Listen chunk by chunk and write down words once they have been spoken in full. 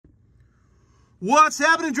What's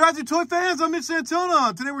happening, Drive-Thru Toy fans? I'm Mitch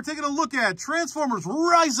Santona. Today we're taking a look at Transformers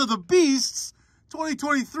Rise of the Beasts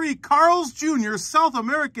 2023 Carl's Jr. South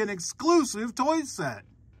American exclusive toy set.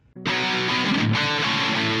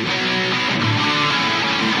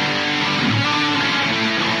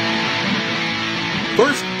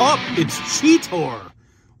 First up, it's Cheetor.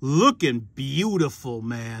 Looking beautiful,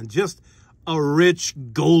 man. Just a rich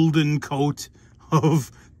golden coat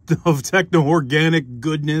of techno-organic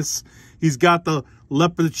goodness. He's got the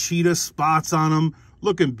leopard cheetah spots on him.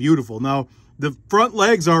 Looking beautiful. Now, the front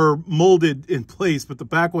legs are molded in place, but the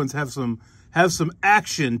back ones have some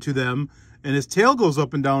action to them. And his tail goes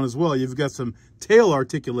up and down as well. You've got some tail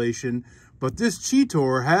articulation. But this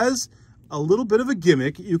Cheetor has a little bit of a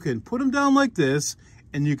gimmick. You can put him down like this,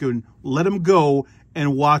 and you can let him go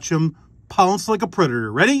and watch him pounce like a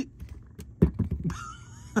predator. Ready?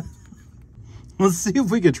 Let's see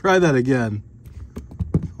if we can try that again.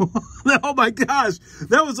 Oh my gosh,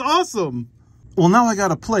 that was awesome. Well, now I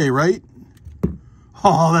gotta play, right?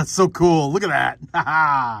 Oh, that's so cool. Look at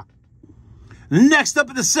that. Next up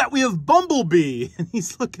in the set, we have Bumblebee. And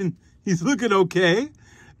he's looking okay.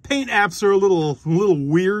 Paint apps are a little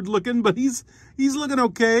weird looking, but he's looking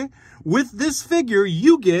okay. With this figure,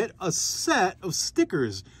 you get a set of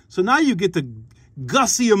stickers. So now you get to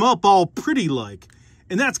gussy him up all pretty like.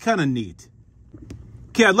 And that's kind of neat.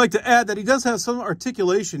 Okay, I'd like to add that he does have some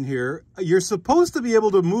articulation here. You're supposed to be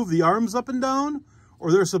able to move the arms up and down,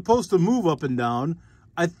 or they're supposed to move up and down.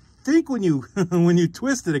 I think when you when you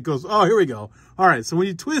twist it, it goes, oh, here we go. All right, so when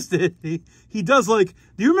you twist it, he does like,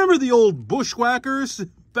 do you remember the old bushwhackers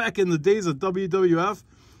back in the days of WWF?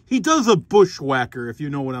 He does a bushwhacker, if you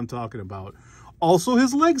know what I'm talking about. Also,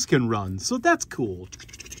 his legs can run, so that's cool.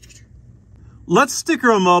 Let's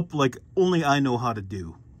sticker him up like only I know how to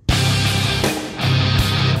do.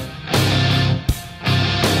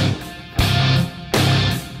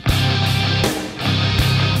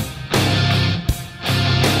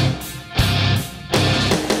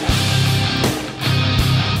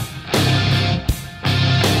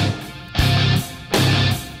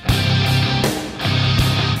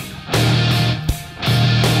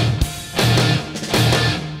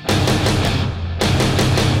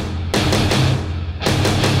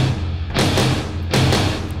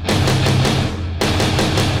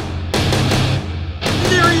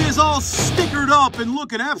 All stickered up and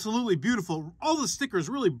looking absolutely beautiful. All the stickers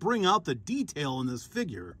really bring out the detail in this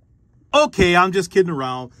figure. Okay, I'm just kidding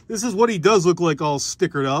around. This is what he does look like all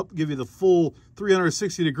stickered up. Give you the full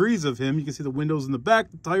 360 degrees of him. You can see the windows in the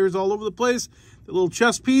back, the tires all over the place. The little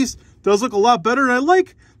chest piece does look a lot better. And I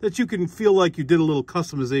like that you can feel like you did a little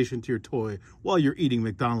customization to your toy while you're eating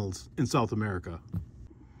McDonald's in South America.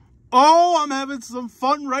 Oh, I'm having some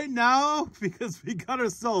fun right now because we got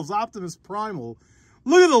ourselves Optimus Primal.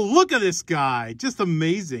 Look at the look of this guy. Just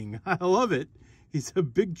amazing. I love it. He's a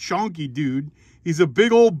big chunky dude. He's a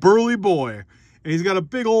big old burly boy. And he's got a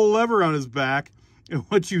big old lever on his back. And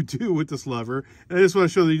what you do with this lever, and I just want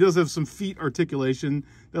to show that he does have some feet articulation.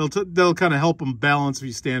 That'll kind of help him balance if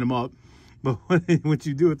you stand him up. But what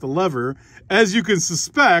you do with the lever, as you can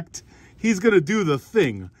suspect, he's going to do the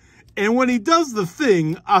thing. And when he does the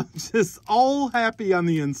thing, I'm just all happy on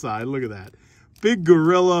the inside. Look at that. Big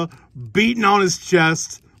gorilla beating on his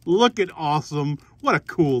chest. Looking awesome. What a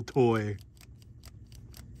cool toy.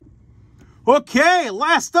 Okay,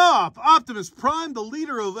 last up, Optimus Prime, the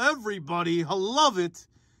leader of everybody. I love it.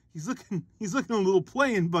 He's looking a little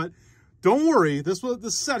plain, but don't worry. This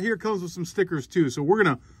set here comes with some stickers too. So we're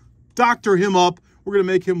gonna doctor him up. We're gonna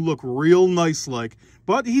make him look real nice like.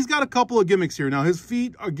 But he's got a couple of gimmicks here. Now his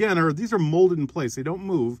feet again these are molded in place. They don't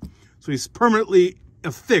move. So he's permanently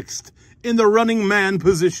affixed in the running man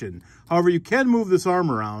position. However, you can move this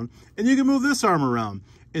arm around, and you can move this arm around.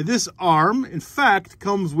 And this arm, in fact,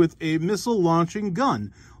 comes with a missile launching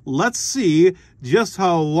gun. Let's see just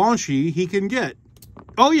how launchy he can get.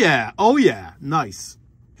 Oh yeah, nice.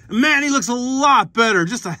 Man, he looks a lot better,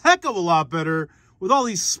 just a heck of a lot better, with all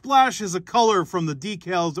these splashes of color from the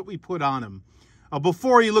decals that we put on him.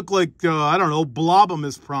 Before he looked like, I don't know,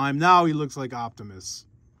 Blobimus Prime. Now he looks like Optimus.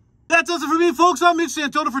 That does it for me, folks. I'm Mitch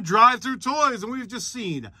Santona for Drive-Thru Toys, and we've just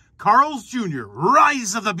seen Carl's Jr.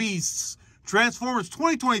 Rise of the Beasts, Transformers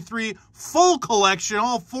 2023 full collection.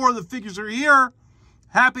 All 4 of the figures are here.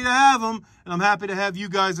 Happy to have them, and I'm happy to have you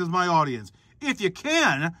guys as my audience. If you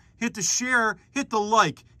can, hit the share, hit the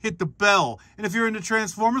like, hit the bell. And if you're into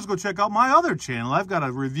Transformers, go check out my other channel. I've got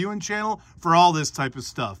a reviewing channel for all this type of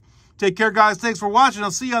stuff. Take care, guys. Thanks for watching.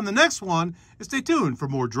 I'll see you on the next one, and stay tuned for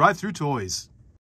more Drive-Thru Toys.